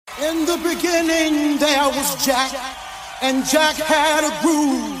In the beginning there was Jack, and Jack had a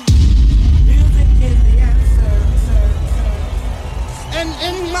groove. Music is the answer. And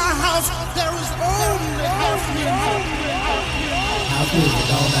in my house there is only house music. House music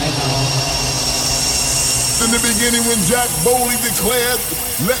all night long. In the beginning when Jack boldly declared,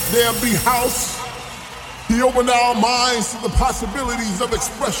 "Let there be house," he opened our minds to the possibilities of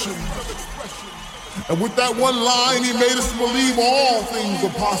expression. And with that one line, he made us believe all things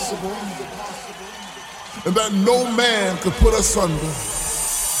are possible and that no man could put us under.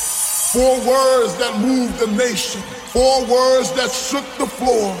 4 words that moved the nation, 4 words that shook the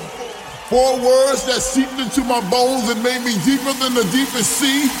floor, 4 words that seeped into my bones and made me deeper than the deepest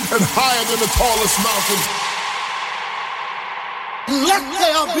sea and higher than the tallest mountain. Let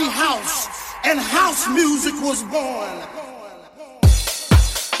there be house, and house music was born.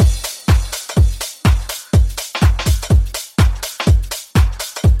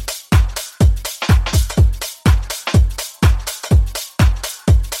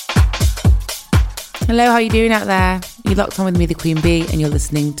 Hello, how are you doing out there? You're locked on with me, the Queen Bee, and you're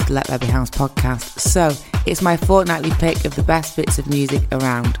listening to the Let There Be House podcast. So, it's my fortnightly pick of the best bits of music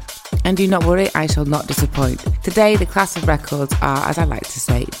around. And do not worry, I shall not disappoint. Today, the class of records are, as I like to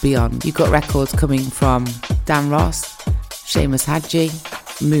say, beyond. You've got records coming from Dan Ross, Seamus Hadji,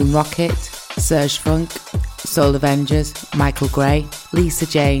 Moon Rocket, Serge Funk, Soul Avengers, Michael Gray, Lisa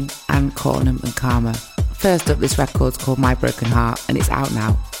Jane, and Cornham and Karma. First up, this record's called My Broken Heart, and it's out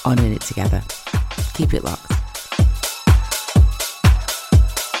now on In It Together. Keep it locked.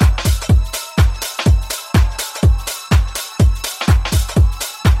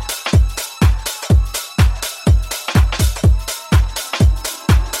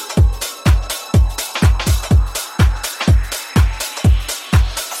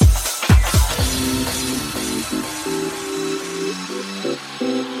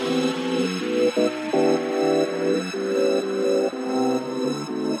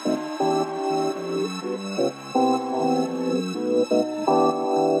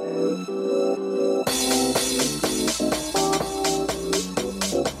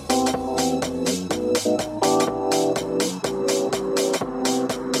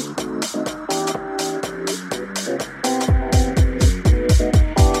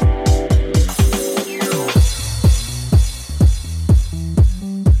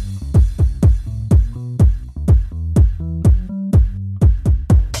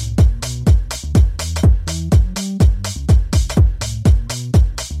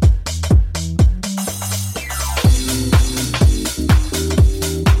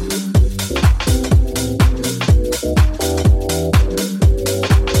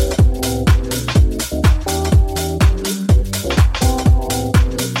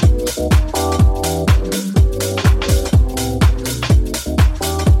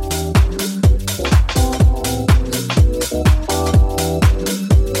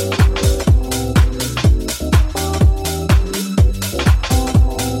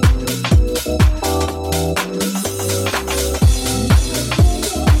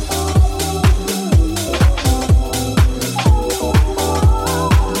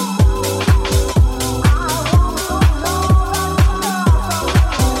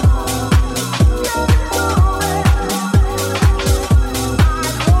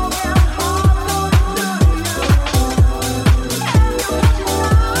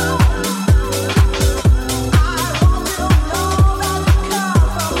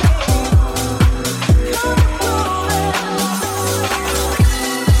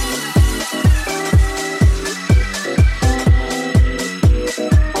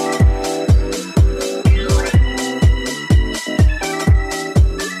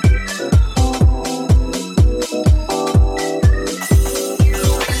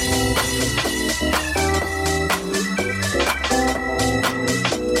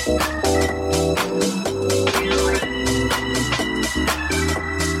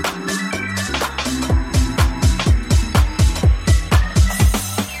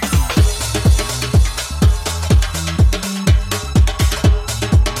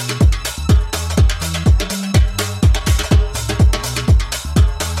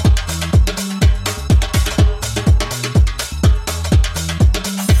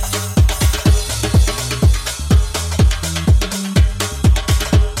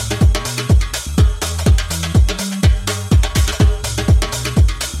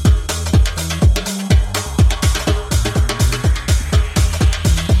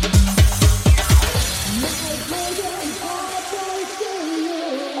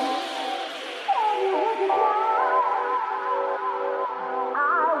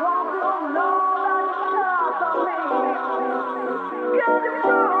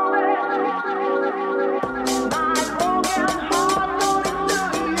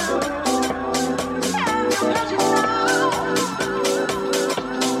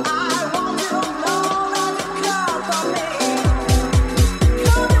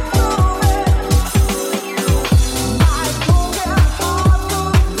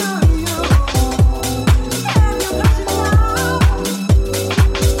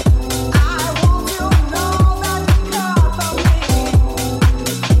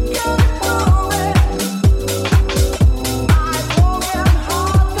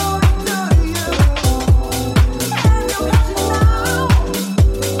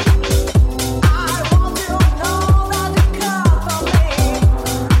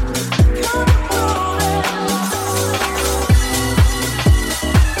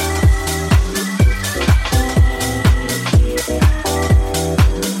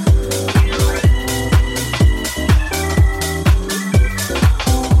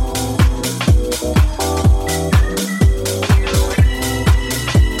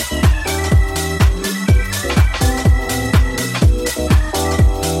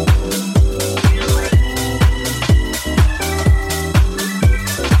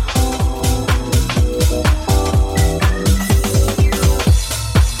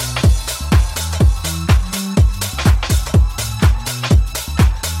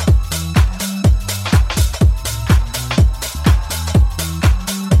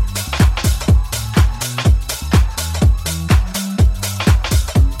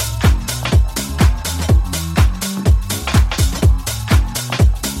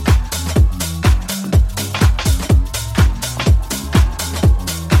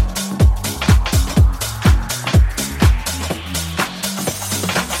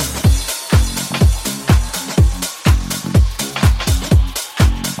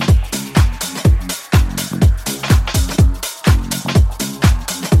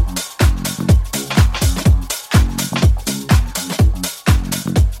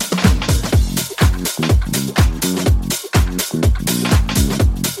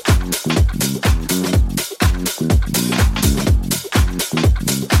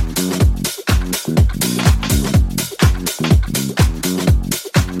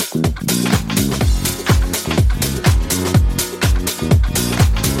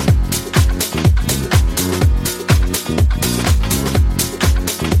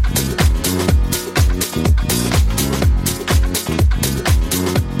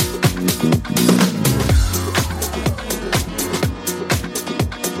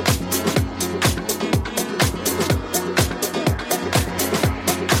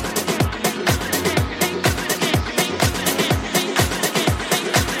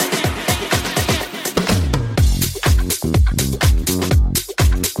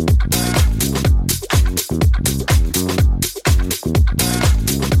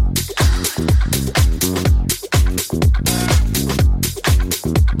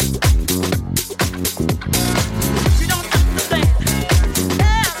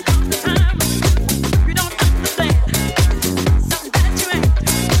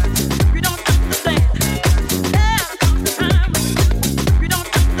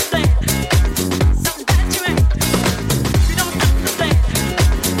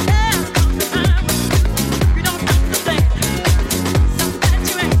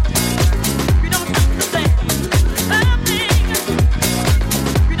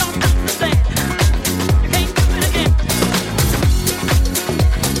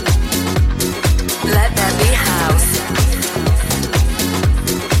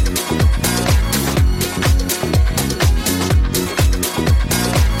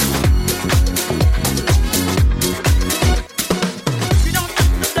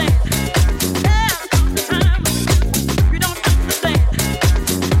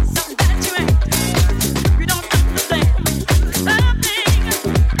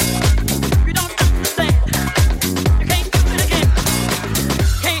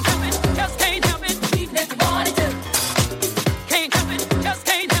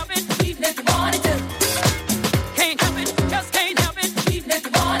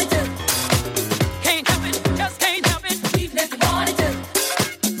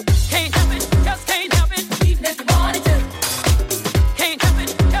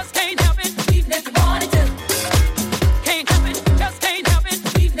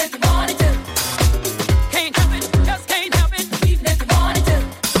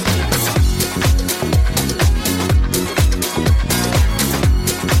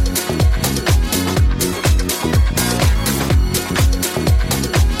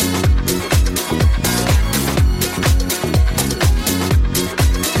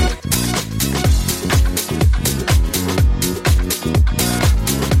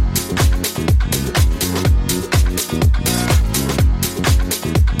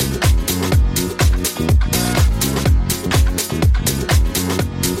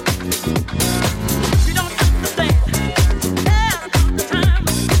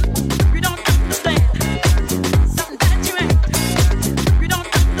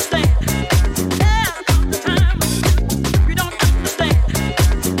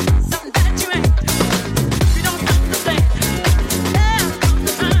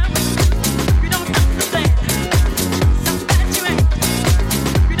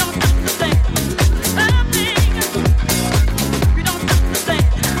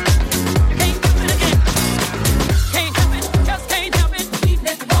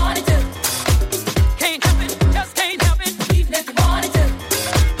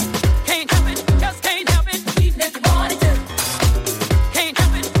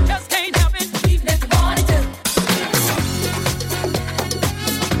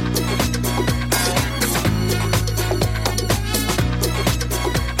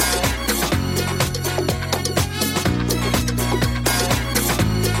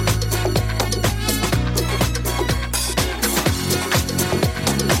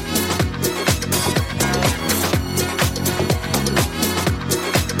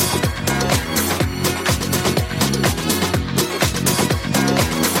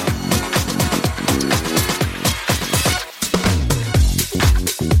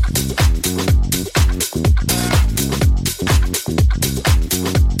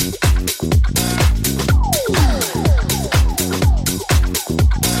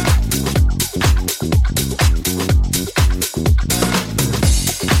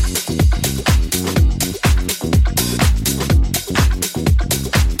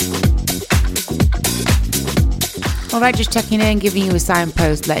 Alright, just checking in, giving you a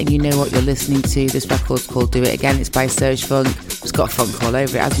signpost, letting you know what you're listening to. This record's called Do It Again, it's by Serge Funk. It's got funk all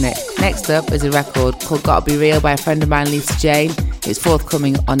over it, hasn't it? Next up is a record called Gotta Be Real by a friend of mine, Lisa Jane. It's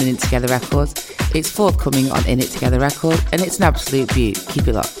forthcoming on In It Together Records. And it's an absolute beaut. Keep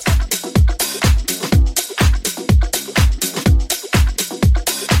it locked.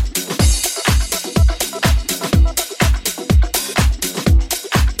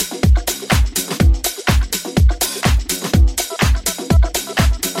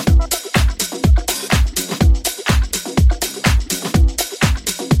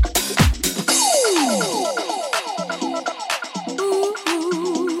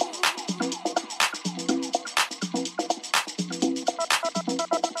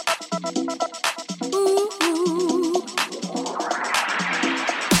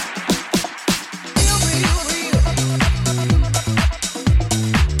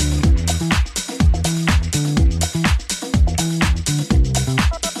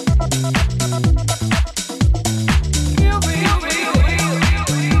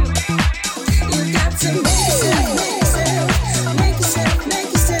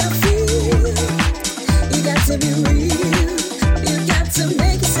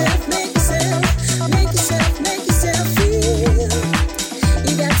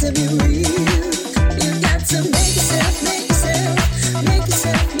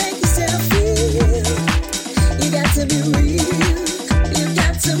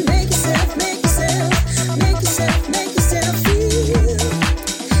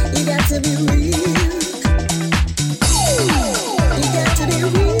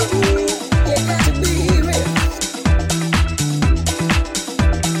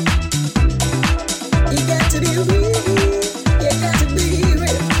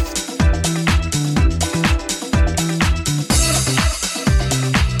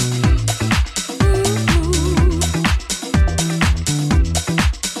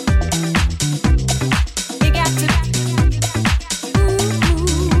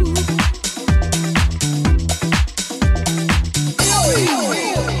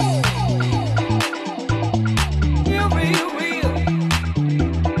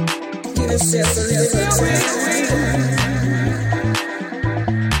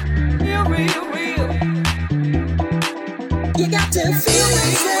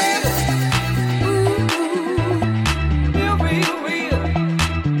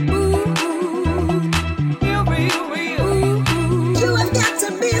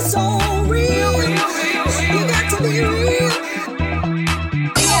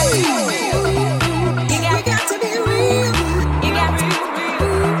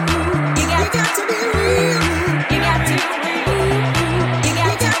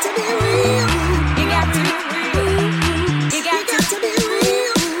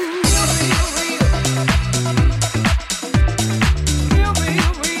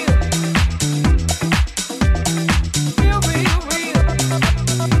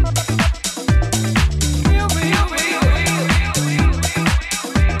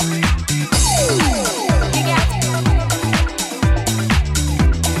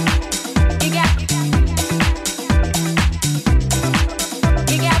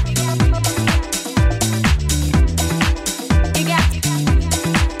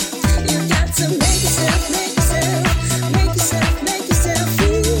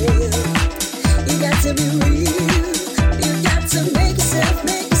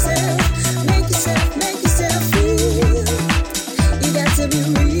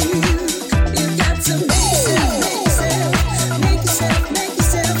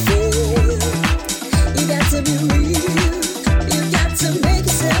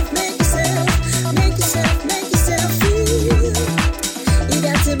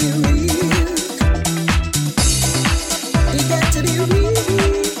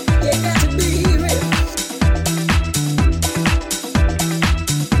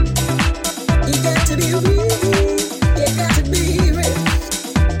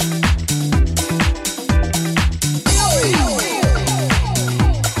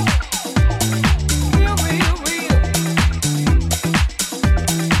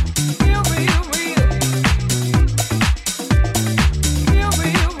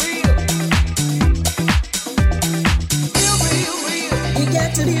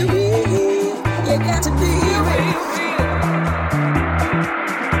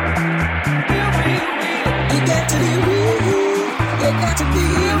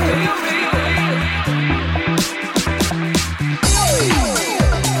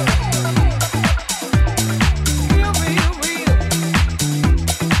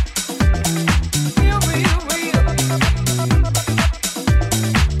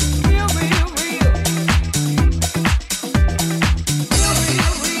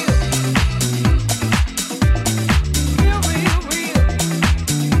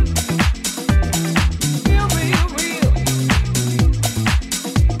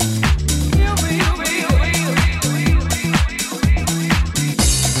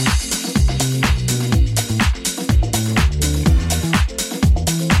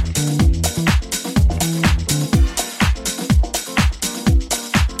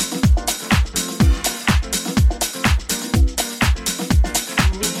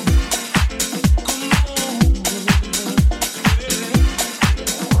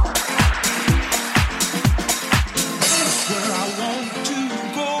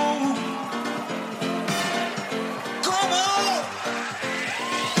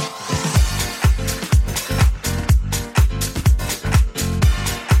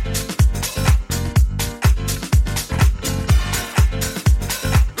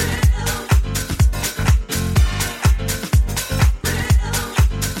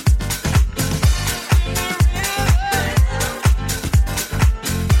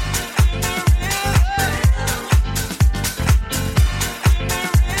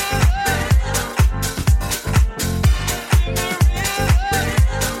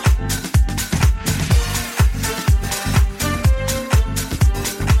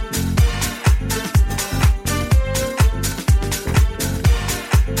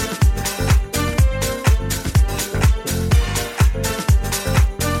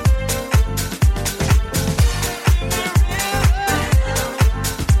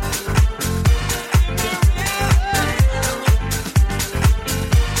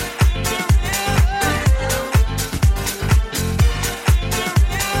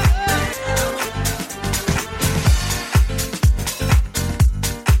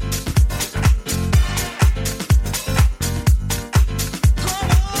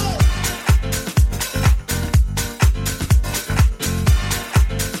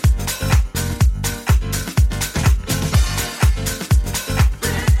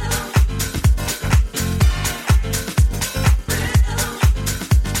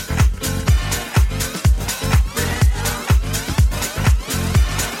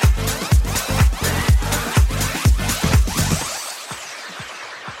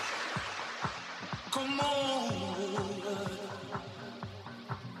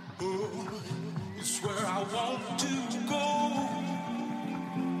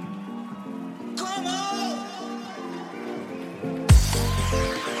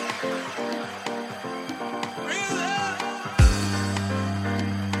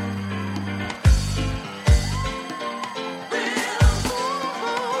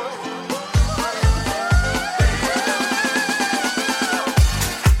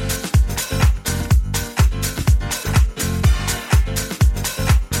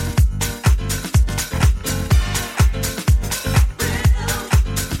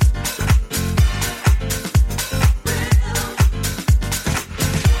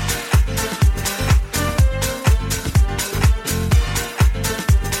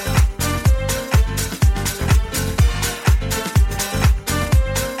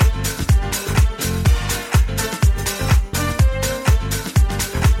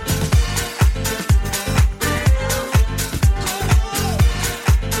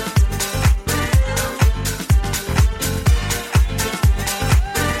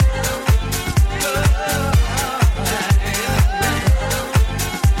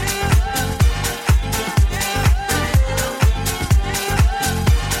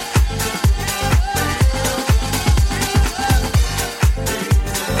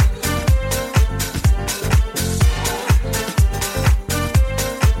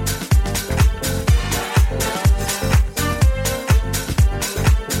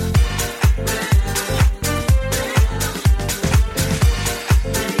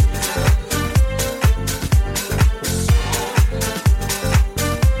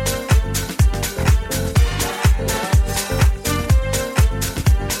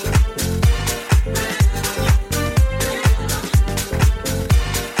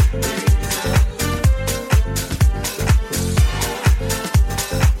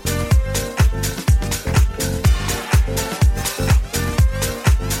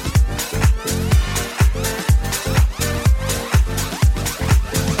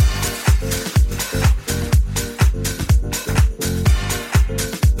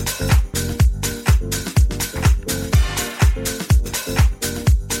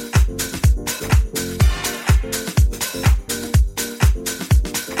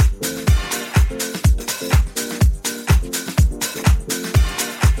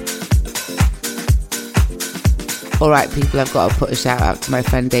 Alright people, I've got to put a shout out to my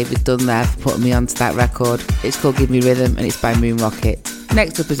friend David Dunn there for putting me onto that record. It's called Give Me Rhythm and it's by Moon Rocket.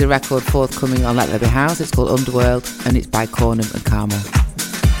 Next up is a record forthcoming on Let There Be House. It's called Underworld and it's by Cornum and Karma.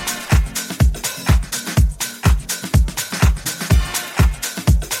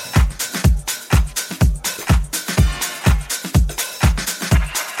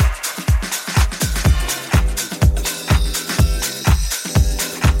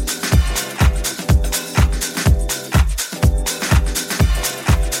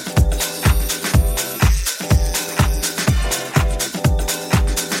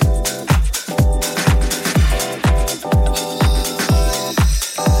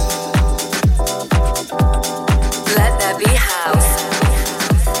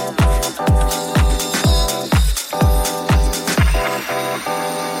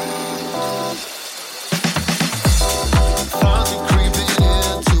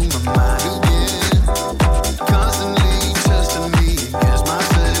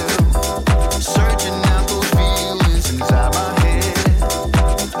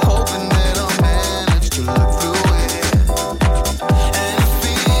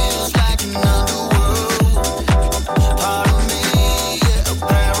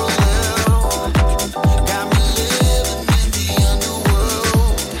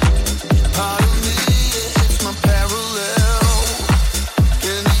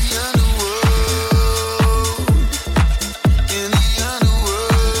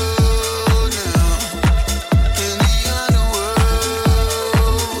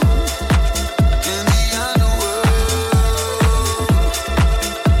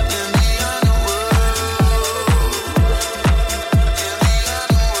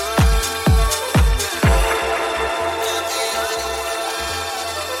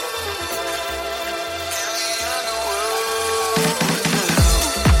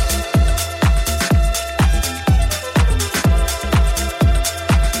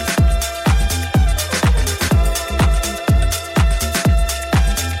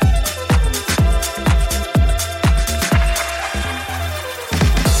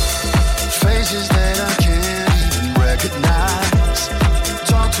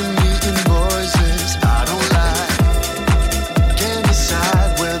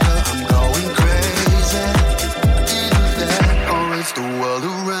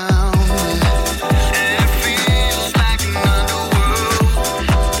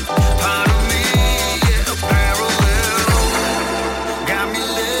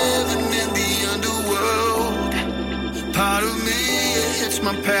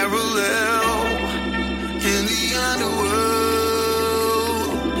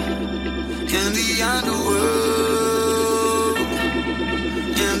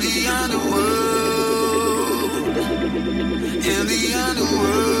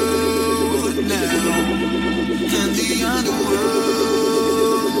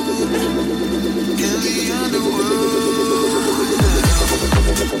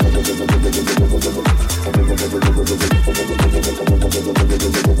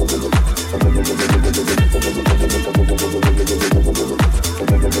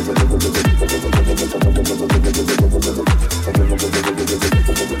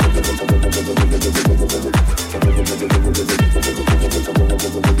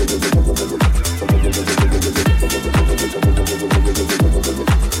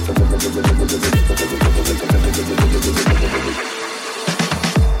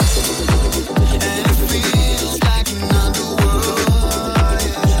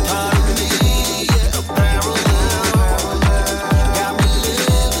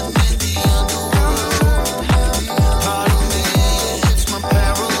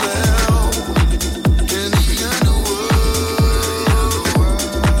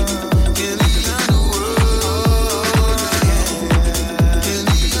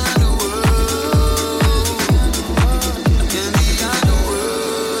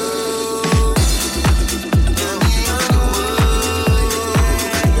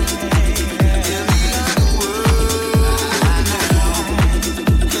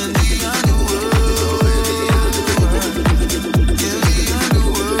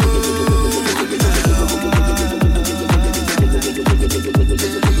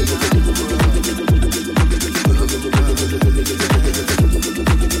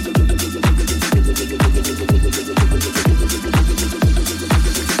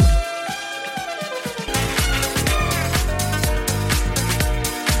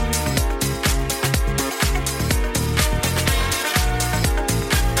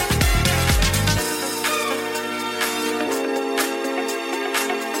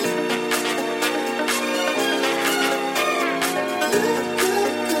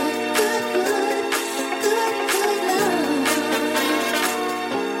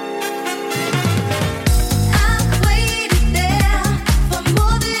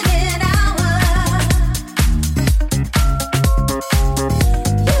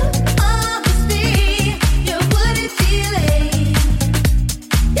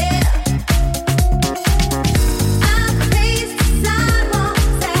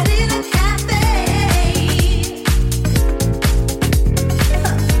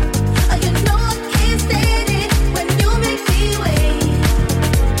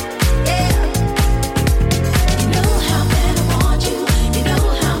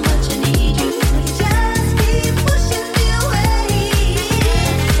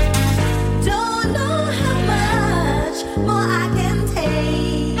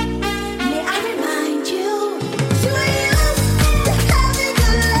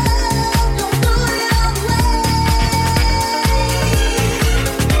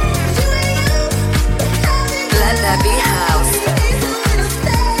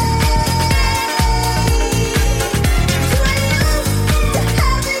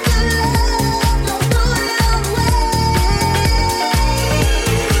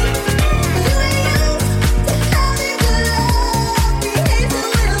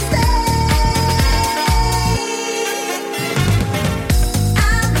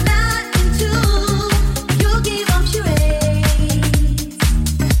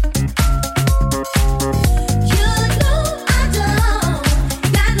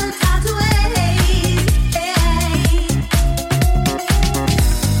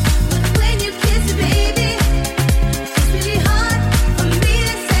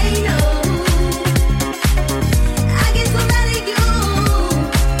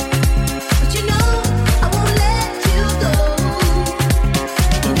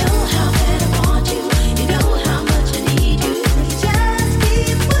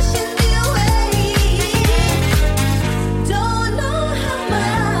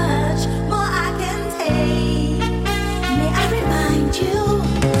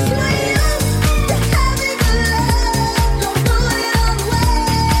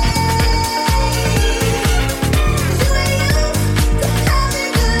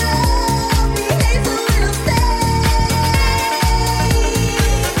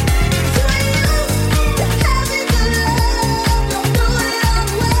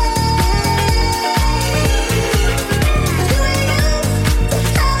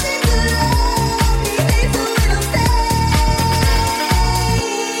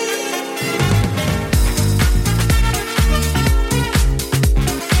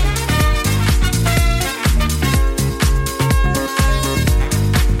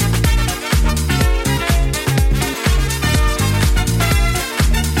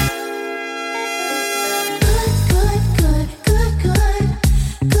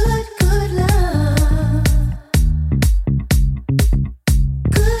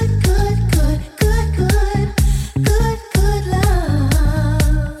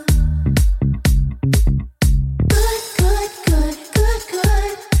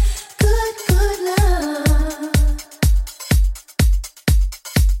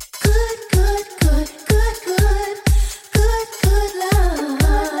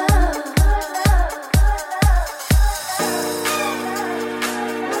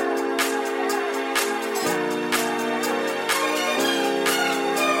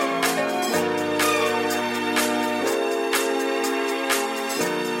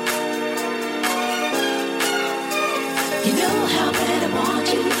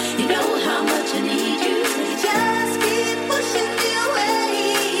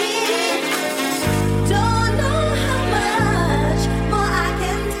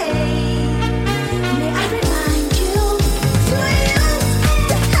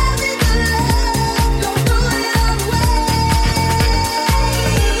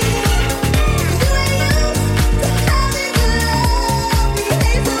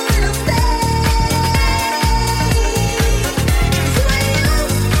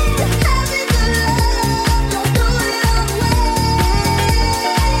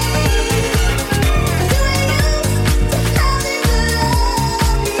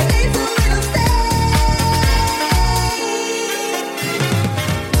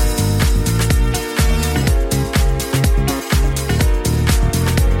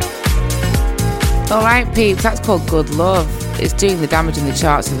 Alright peeps, that's called Good Love. It's doing the damage in the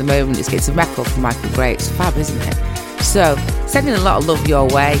charts at the moment. It's a record from Michael Gray. It's fab, isn't it? So, sending a lot of love your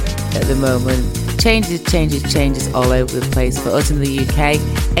way at the moment. Changes all over the place. For us in the UK,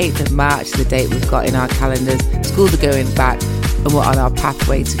 8th of March is the date we've got in our calendars. Schools are going back and we're on our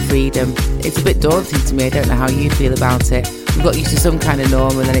pathway to freedom. It's a bit daunting to me. I don't know how you feel about it. We've got used to some kind of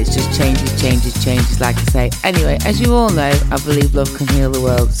norm and then it's just changes, like I say. Anyway, as you all know, I believe love can heal the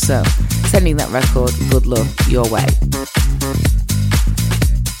world. So, sending that record, Good Love, your way.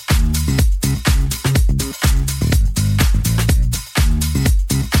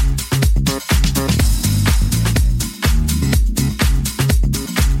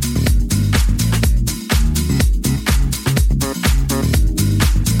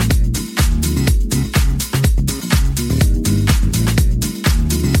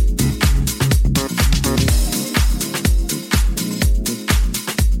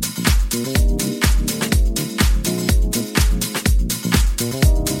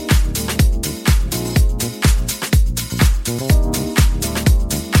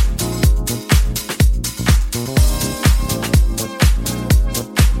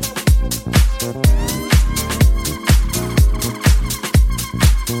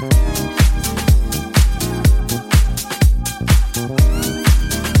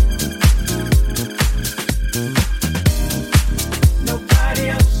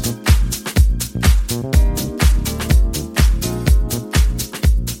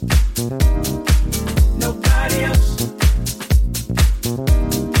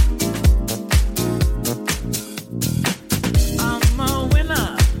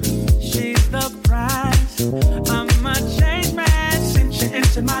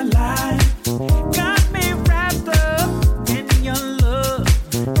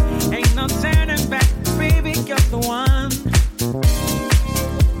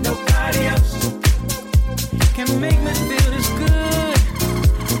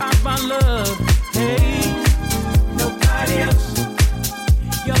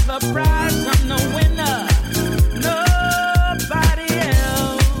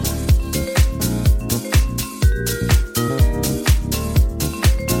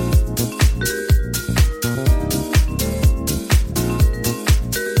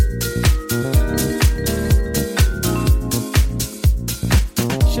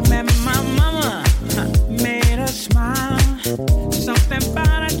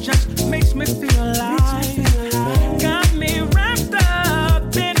 Makes me feel alive. Got me wrapped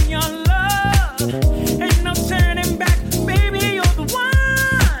up in your love.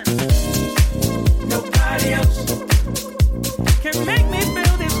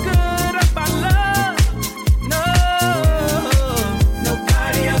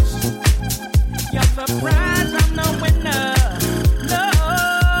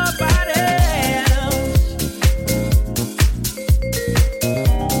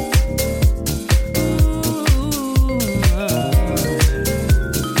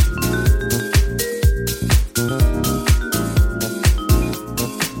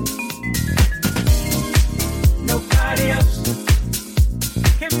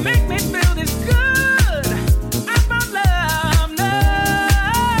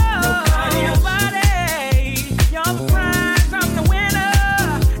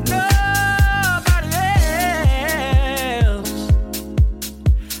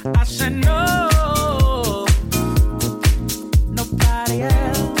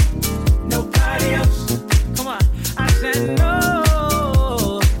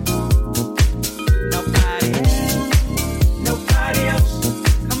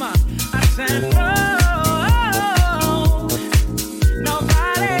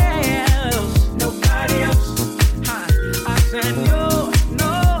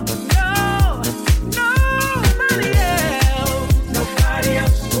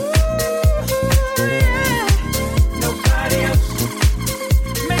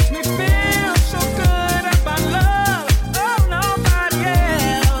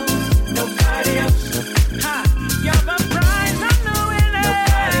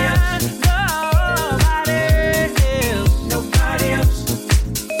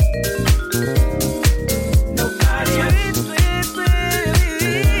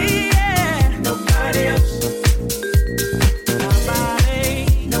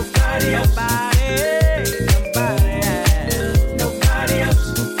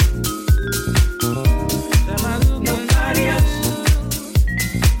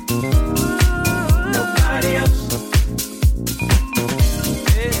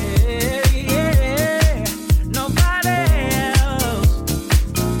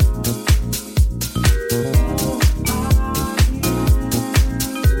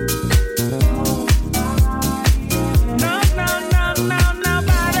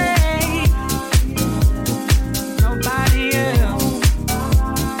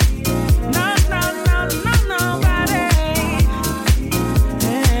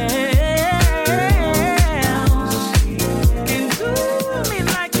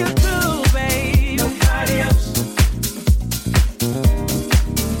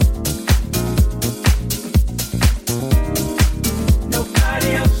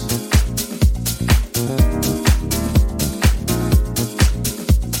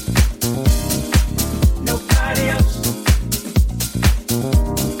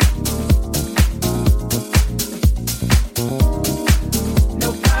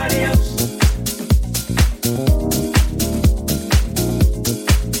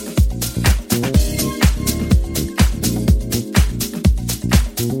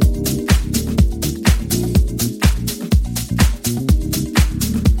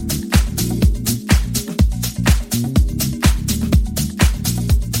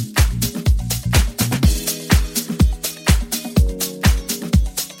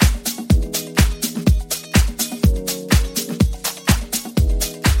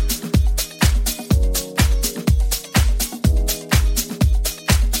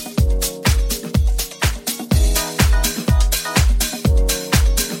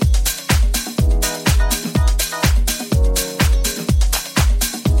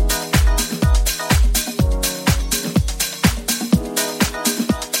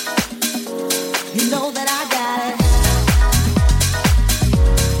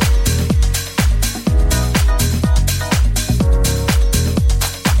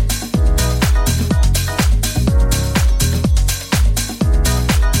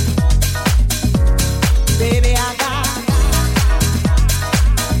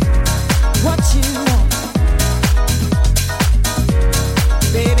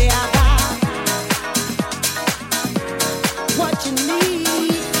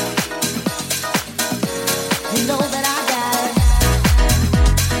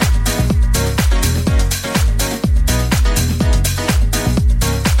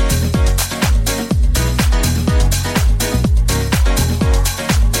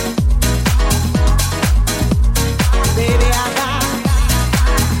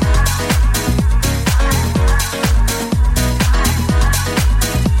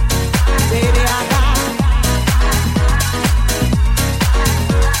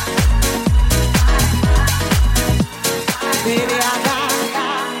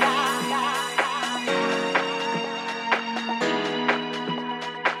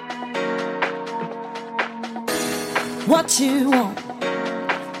 what you want.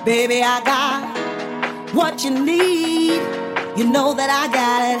 Baby, I got what you need. You know that I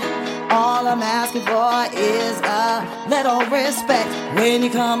got it. All I'm asking for is a little respect. When you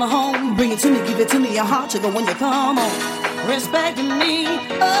come home, bring it to me, give it to me, your heart sugar when you come home. Respecting me,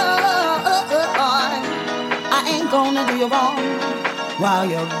 I ain't gonna do you wrong while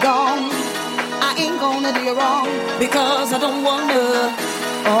you're gone. I ain't gonna do you wrong because I don't wanna.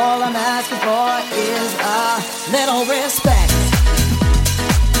 All I'm asking for is a little respect.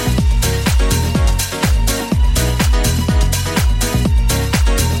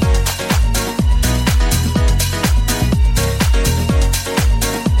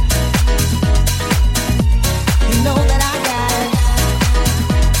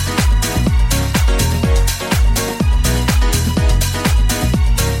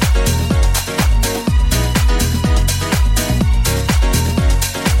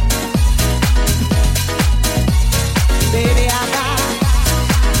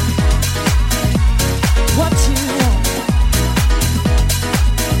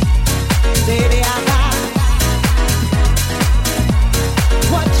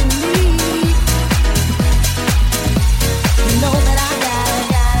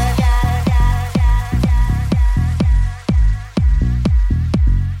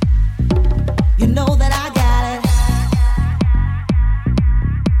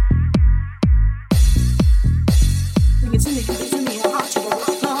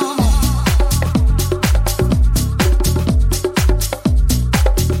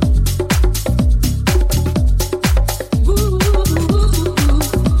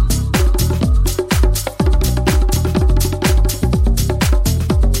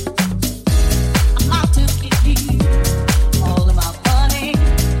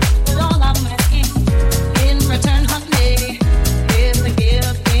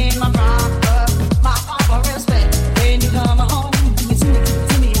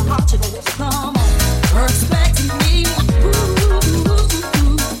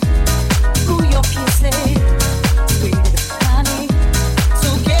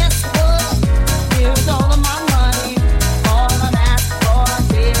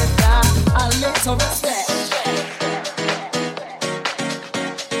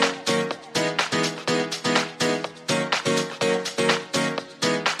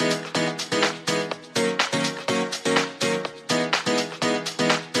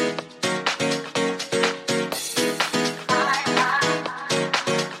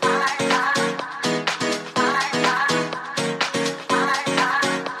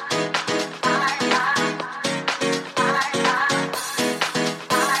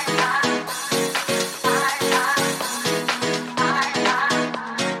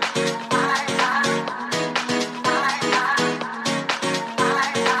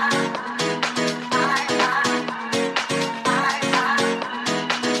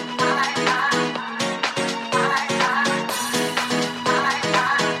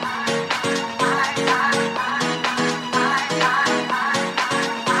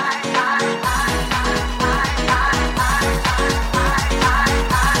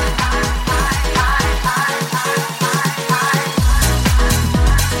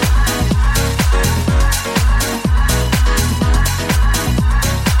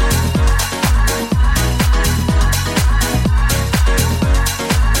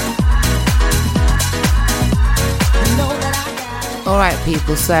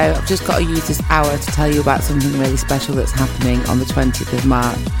 People, so I've just got to use this hour to tell you about something really special that's happening on the 20th of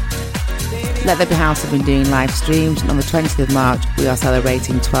March. Let There Be House have been doing live streams, and on the 20th of March we are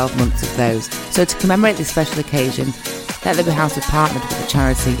celebrating 12 months of those. So to commemorate this special occasion, Let There Be House have partnered with the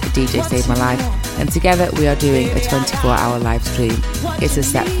charity A DJ Saved My Life, and together we are doing a 24-hour live stream. It's a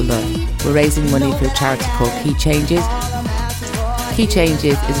Step for Love. We're raising money for a charity called Key Changes. Key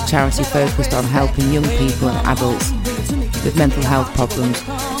Changes is a charity focused on helping young people and adults with mental health problems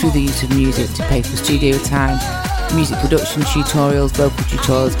through the use of music to pay for studio time, music production tutorials, vocal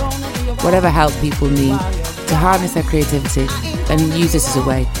tutorials, whatever help people need to harness their creativity and use this as a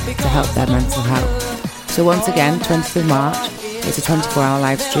way to help their mental health. So once again, 20th of March, it's a 24-hour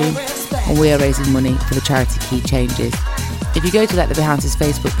live stream and we are raising money for the charity Key Changes. If you go to Let There Be House's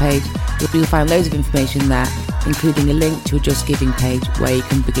Facebook page, you'll find loads of information there, including a link to a Just Giving page where you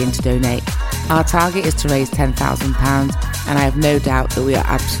can begin to donate. Our target is to raise £10,000 and I have no doubt that we are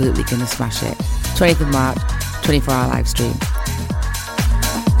absolutely going to smash it. 20th of March, 24-hour live stream.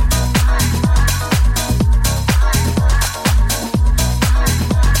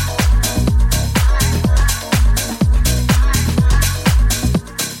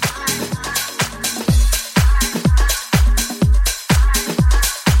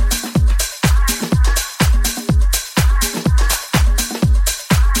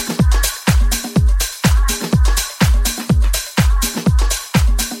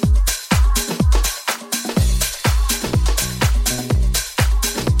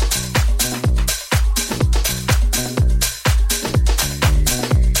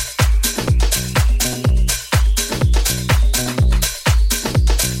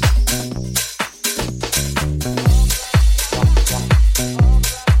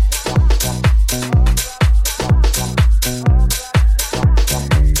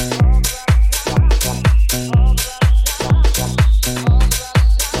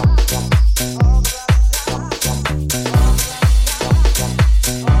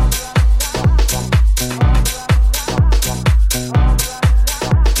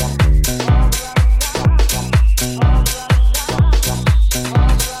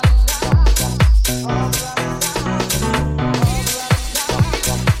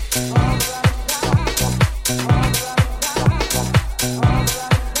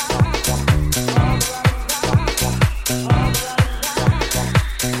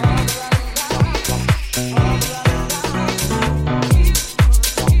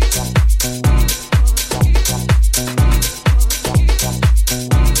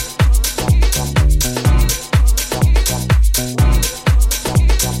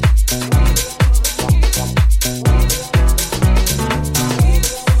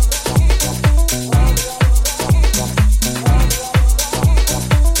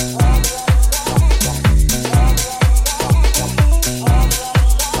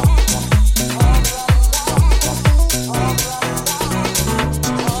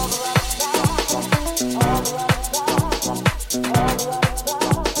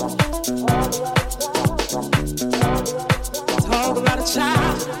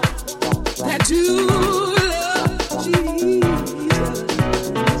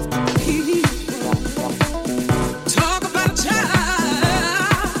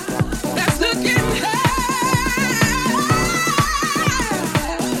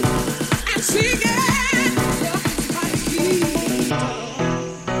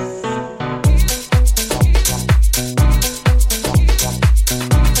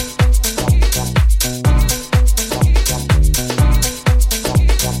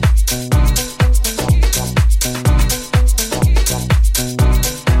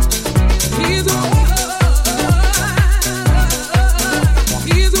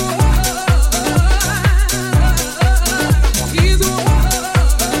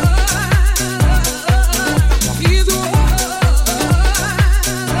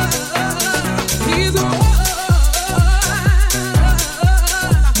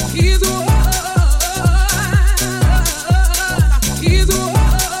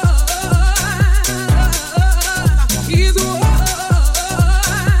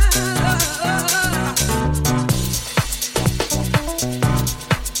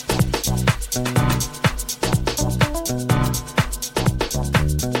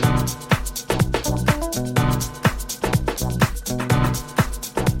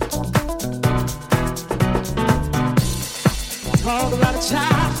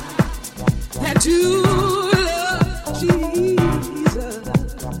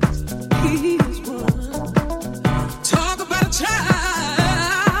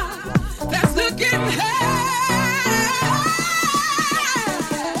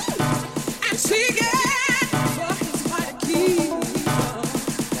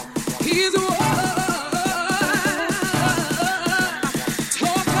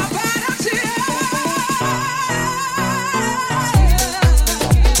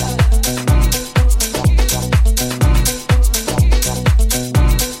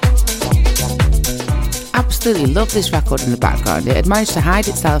 Absolutely love this record in the background. It had managed to hide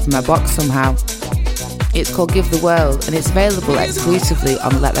itself in my box somehow. It's called Give the World and it's available exclusively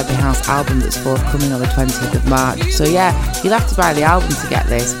on the Let There Be House album that's forthcoming on the 20th of March. So yeah, you'll have to buy the album to get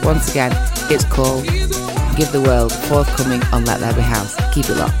this. Once again, it's called Give the World, forthcoming on Let There Be House. Keep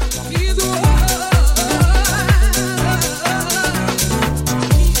it locked.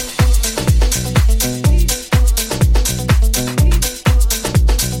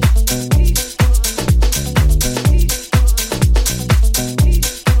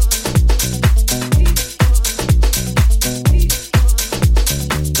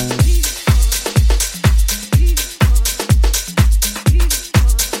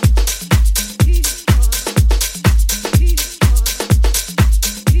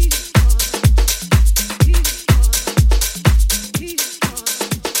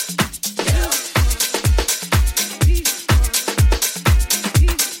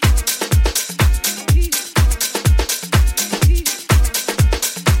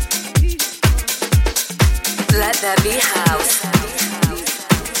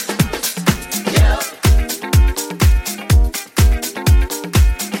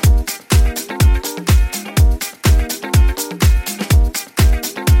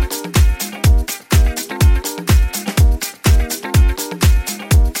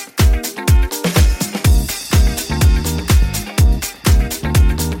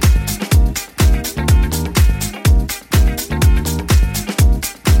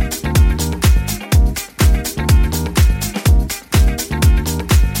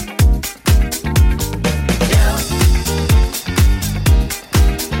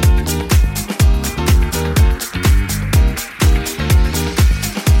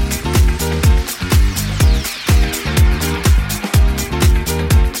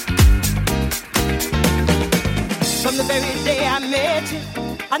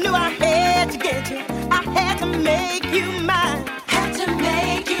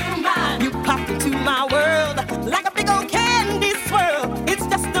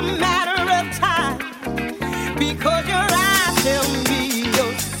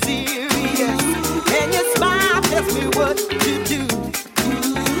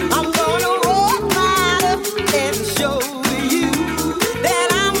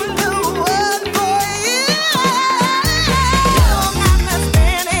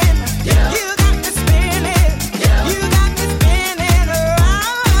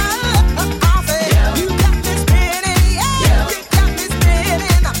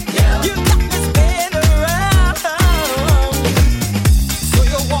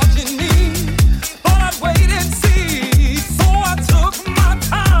 Watching me, but I'd wait and see. So I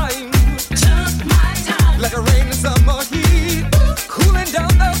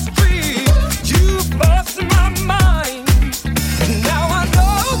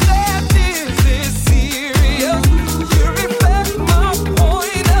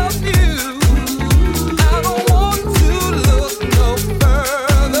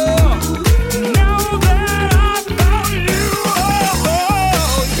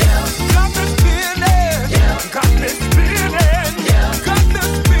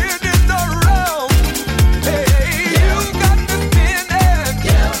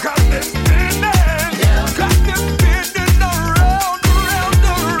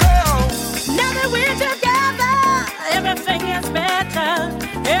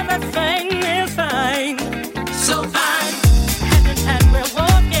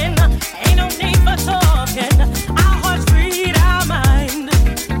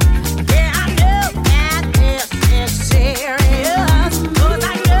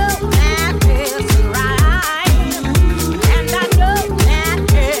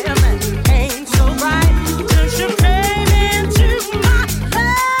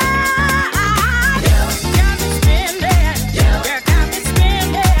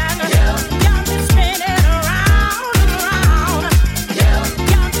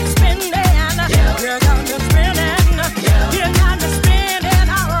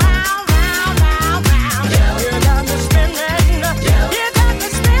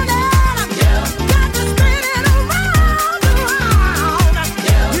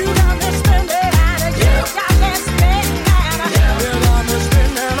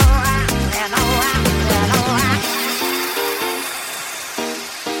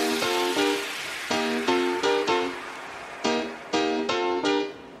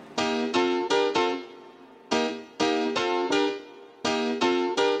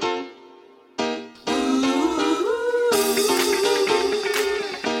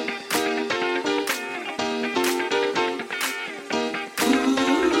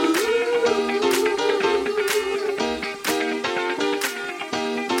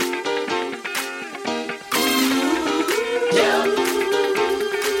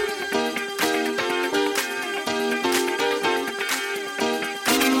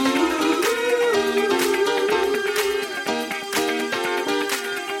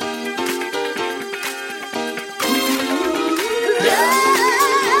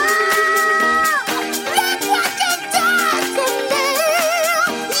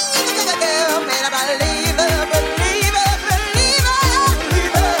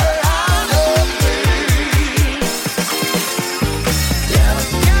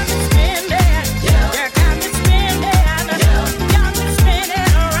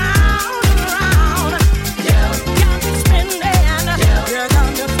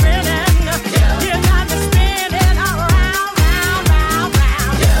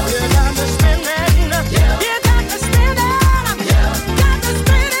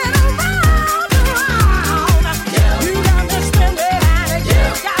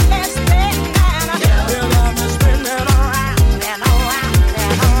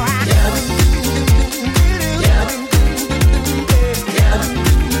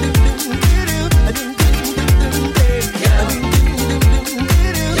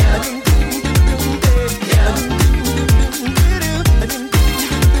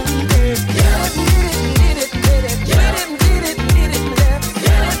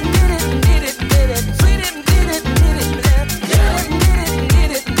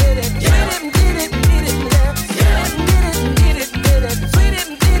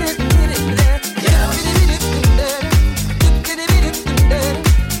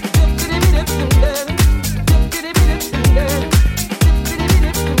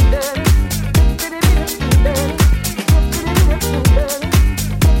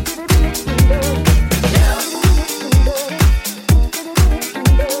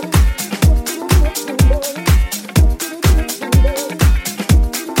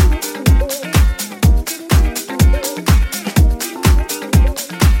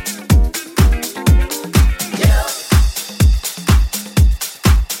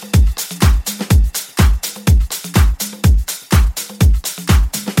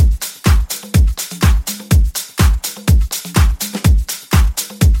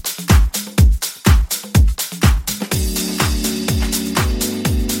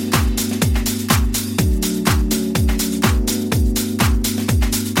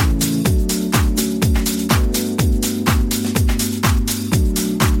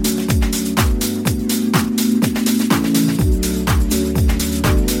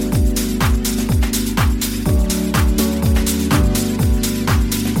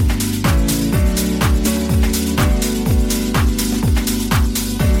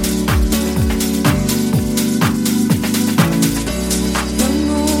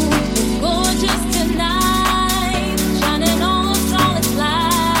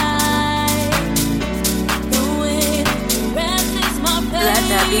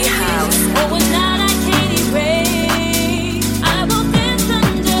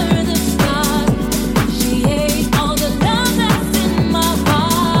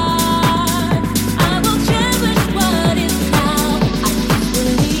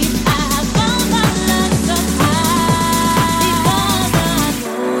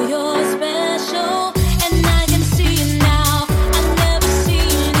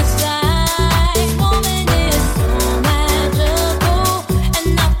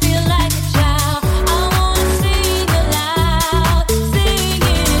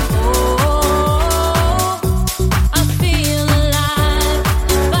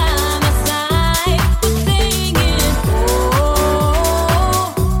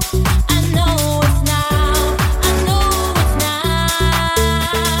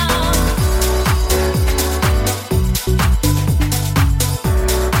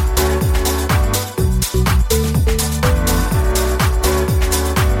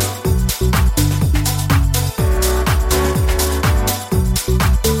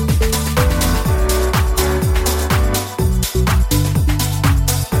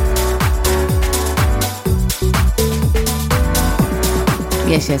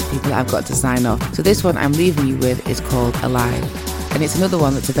Yes, people, I've got to sign off. So this one I'm leaving you with is called Alive. And it's another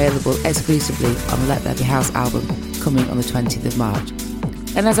one that's available exclusively on the Let There Be House album coming on the 20th of March.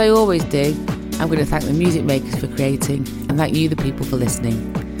 And as I always do, I'm going to thank the music makers for creating and thank you, the people, for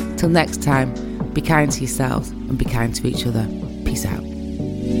listening. Till next time, be kind to yourselves and be kind to each other. Peace out.